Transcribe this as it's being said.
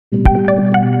Hey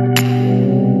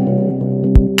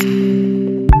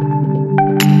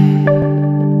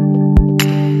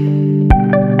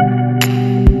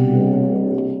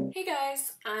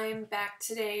guys, I'm back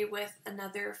today with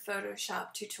another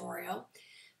Photoshop tutorial.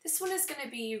 This one is going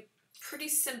to be pretty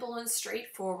simple and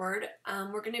straightforward.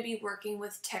 We're going to be working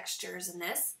with textures in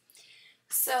this.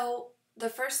 So the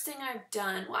first thing I've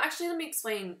done, well actually let me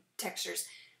explain textures.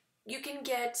 You can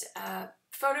get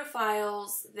photo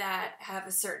files that have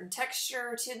a certain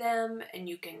texture to them and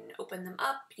you can open them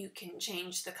up. You can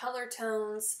change the color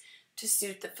tones to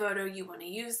suit the photo you want to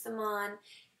use them on.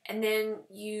 And then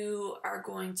you are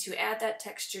going to add that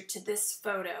texture to this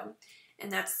photo. And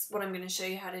that's what I'm going to show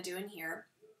you how to do in here.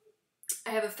 I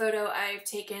have a photo I've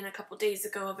taken a couple days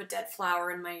ago of a dead flower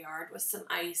in my yard with some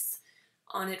ice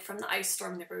on it from the ice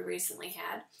storm that we recently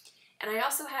had. And I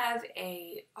also have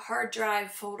a hard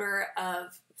drive folder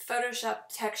of Photoshop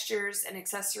textures and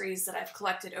accessories that I've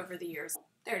collected over the years.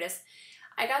 There it is.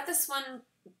 I got this one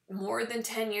more than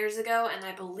 10 years ago, and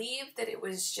I believe that it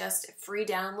was just a free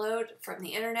download from the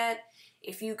internet.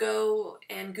 If you go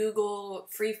and Google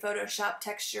free Photoshop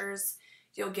textures,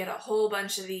 you'll get a whole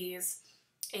bunch of these,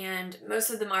 and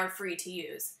most of them are free to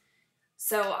use.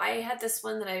 So I had this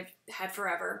one that I've had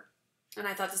forever, and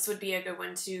I thought this would be a good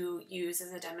one to use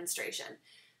as a demonstration.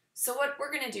 So what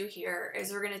we're going to do here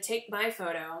is we're going to take my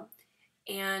photo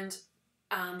and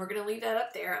we're going to leave that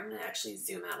up there. I'm going to actually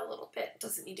zoom out a little bit. It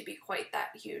doesn't need to be quite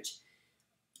that huge.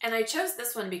 And I chose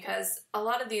this one because a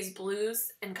lot of these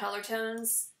blues and color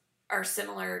tones are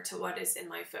similar to what is in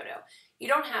my photo. You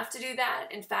don't have to do that.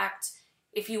 In fact,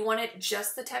 if you wanted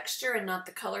just the texture and not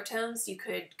the color tones, you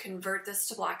could convert this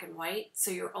to black and white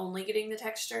so you're only getting the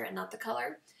texture and not the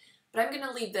color. But I'm going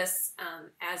to leave this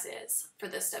as is for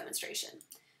this demonstration.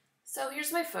 So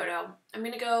here's my photo. I'm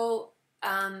going to go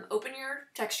open your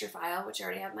texture file, which I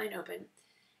already have mine open,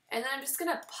 and then I'm just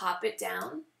going to pop it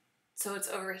down so it's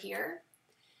over here.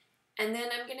 And then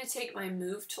I'm going to take my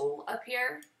move tool up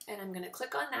here and I'm going to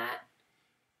click on that,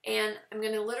 and I'm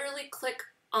going to literally click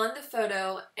on the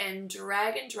photo and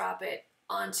drag and drop it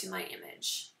onto my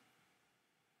image.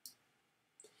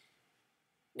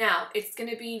 Now, it's going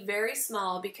to be very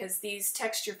small because these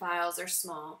texture files are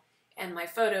small and my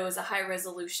photo is a high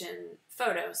resolution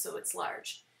photo, so it's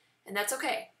large. And that's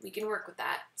okay, we can work with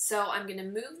that. So I'm going to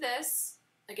move this,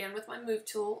 again with my move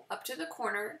tool, up to the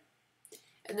corner,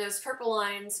 and those purple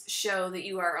lines show that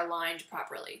you are aligned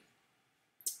properly.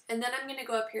 And then I'm going to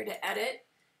go up here to Edit,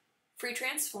 Free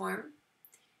Transform,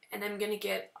 and I'm going to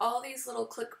get all these little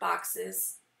click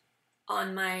boxes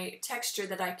on my texture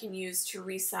that I can use to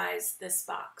resize this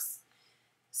box.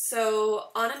 So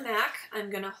on a Mac, I'm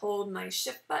going to hold my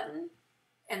Shift button,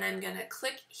 and I'm going to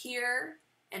click here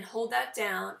and hold that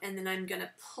down, and then I'm going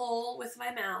to pull with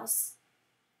my mouse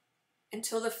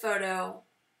until the photo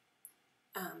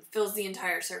fills the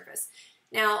entire surface.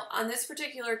 Now, on this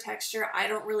particular texture, I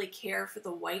don't really care for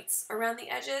the whites around the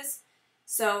edges,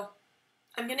 so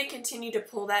I'm going to continue to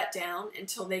pull that down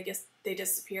until they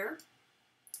disappear.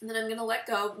 And then I'm going to let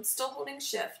go. I'm still holding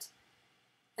Shift,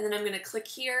 and then I'm going to click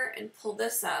here and pull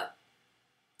this up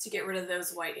to get rid of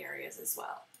those white areas as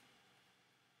well.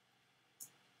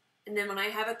 And then when I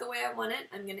have it the way I want it,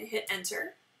 I'm going to hit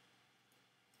Enter.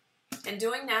 And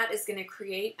doing that is going to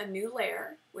create a new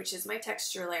layer, which is my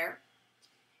texture layer.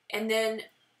 And then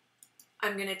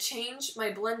I'm going to change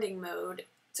my blending mode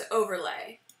to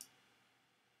overlay.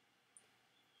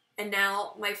 And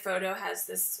now my photo has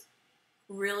this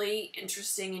really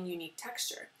interesting and unique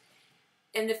texture.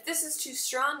 And if this is too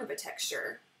strong of a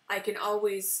texture, I can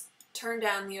always turn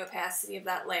down the opacity of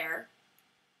that layer.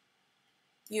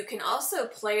 You can also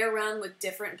play around with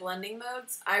different blending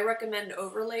modes. I recommend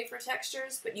overlay for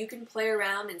textures, but you can play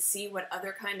around and see what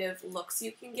other kind of looks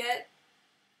you can get.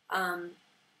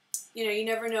 You know, you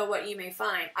never know what you may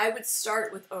find. I would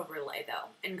start with overlay though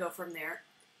and go from there.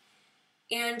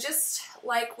 And just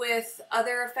like with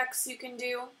other effects you can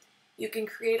do, you can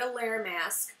create a layer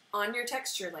mask on your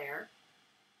texture layer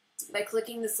by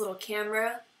clicking this little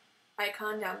camera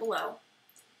icon down below.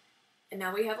 And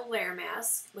now we have a layer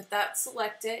mask. With that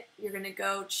selected, you're going to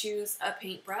go choose a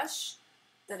paintbrush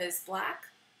that is black.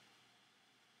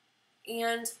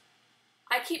 And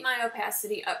I keep my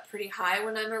opacity up pretty high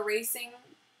when I'm erasing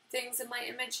things in my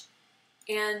image.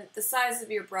 And the size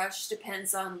of your brush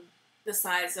depends on the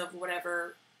size of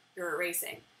whatever you're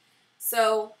erasing.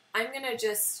 So I'm going to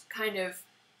just kind of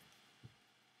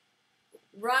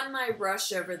run my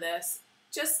brush over this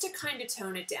just to kind of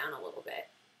tone it down a little bit.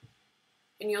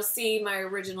 And you'll see my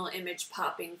original image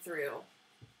popping through.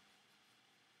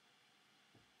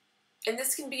 And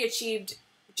this can be achieved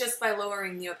just by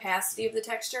lowering the opacity of the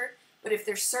texture, But if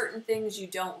there's certain things you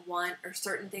don't want or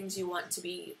certain things you want to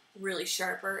be really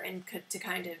sharper and to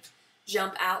kind of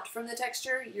jump out from the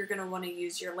texture, you're going to want to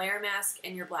use your layer mask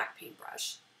and your black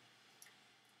paintbrush.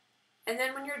 And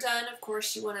then when you're done, of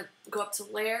course, you want to go up to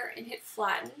layer and hit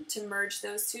flatten to merge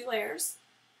those two layers.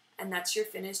 And that's your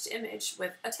finished image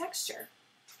with a texture.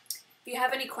 If you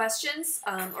have any questions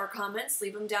or comments,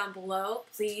 leave them down below.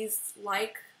 Please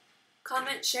like,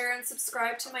 comment, share, and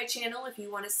subscribe to my channel if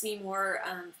you want to see more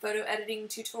photo editing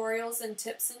tutorials and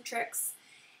tips and tricks.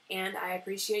 And I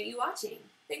appreciate you watching.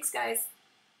 Thanks, guys.